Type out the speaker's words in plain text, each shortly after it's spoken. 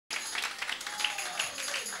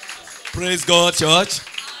Praise God, church.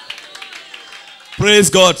 Praise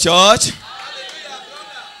God, church.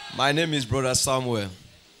 My name is Brother Samuel.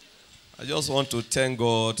 I just want to thank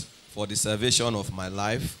God for the salvation of my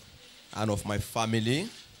life and of my family.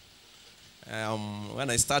 When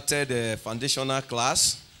I started the foundational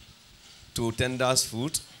class to Tenders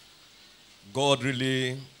Food, God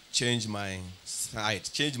really changed my side,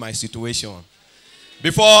 changed my situation.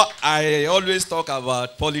 Before, I always talk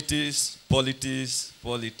about politics.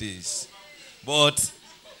 But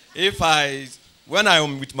when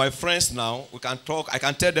I'm with my friends now, we can talk. I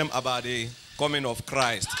can tell them about the coming of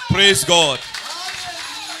Christ. Praise God.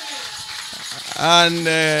 And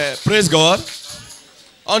praise God.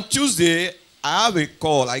 On Tuesday, I have a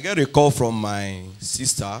call. I get a call from my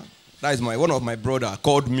sister. That is one of my brother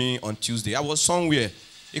called me on Tuesday. I was somewhere.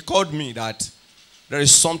 He called me that there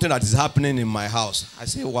is something that is happening in my house. I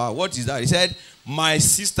said, wow, what is that? He said, my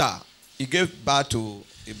sister, he gave birth to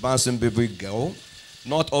a bouncing baby girl,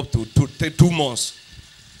 not up to 2 months.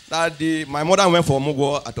 My mother went for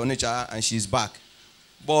Mugo at Onitsha and she's back.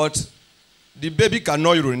 But the baby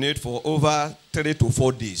cannot urinate for over 3 to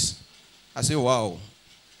 4 days. I said, wow.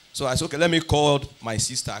 So I said, okay, let me call my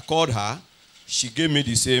sister. I called her. She gave me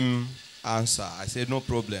the same answer. I said, no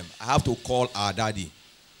problem. I have to call our daddy.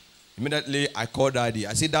 Immediately, I called Daddy.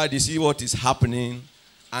 I said, Daddy, see what is happening,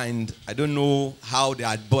 and I don't know how they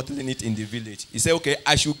are bottling it in the village. He said, okay,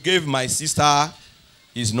 I should give my sister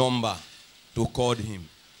his number to call him.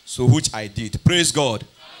 So, which I did. Praise God.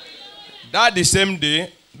 That the same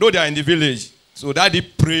day, though they are in the village, so Daddy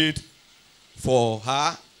prayed for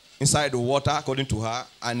her inside the water, according to her,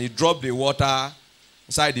 and he dropped the water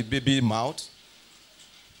inside the baby's mouth.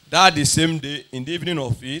 That the same day, in the evening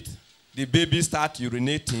of it, the baby start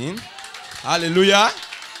urinating. Hallelujah.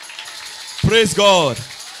 Praise God.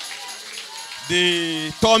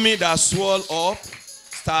 The tummy that swelled up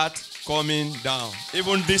start coming down.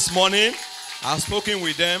 Even this morning, I've spoken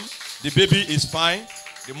with them. The baby is fine.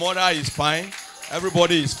 The mother is fine.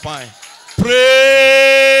 Everybody is fine.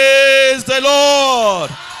 Praise the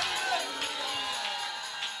Lord.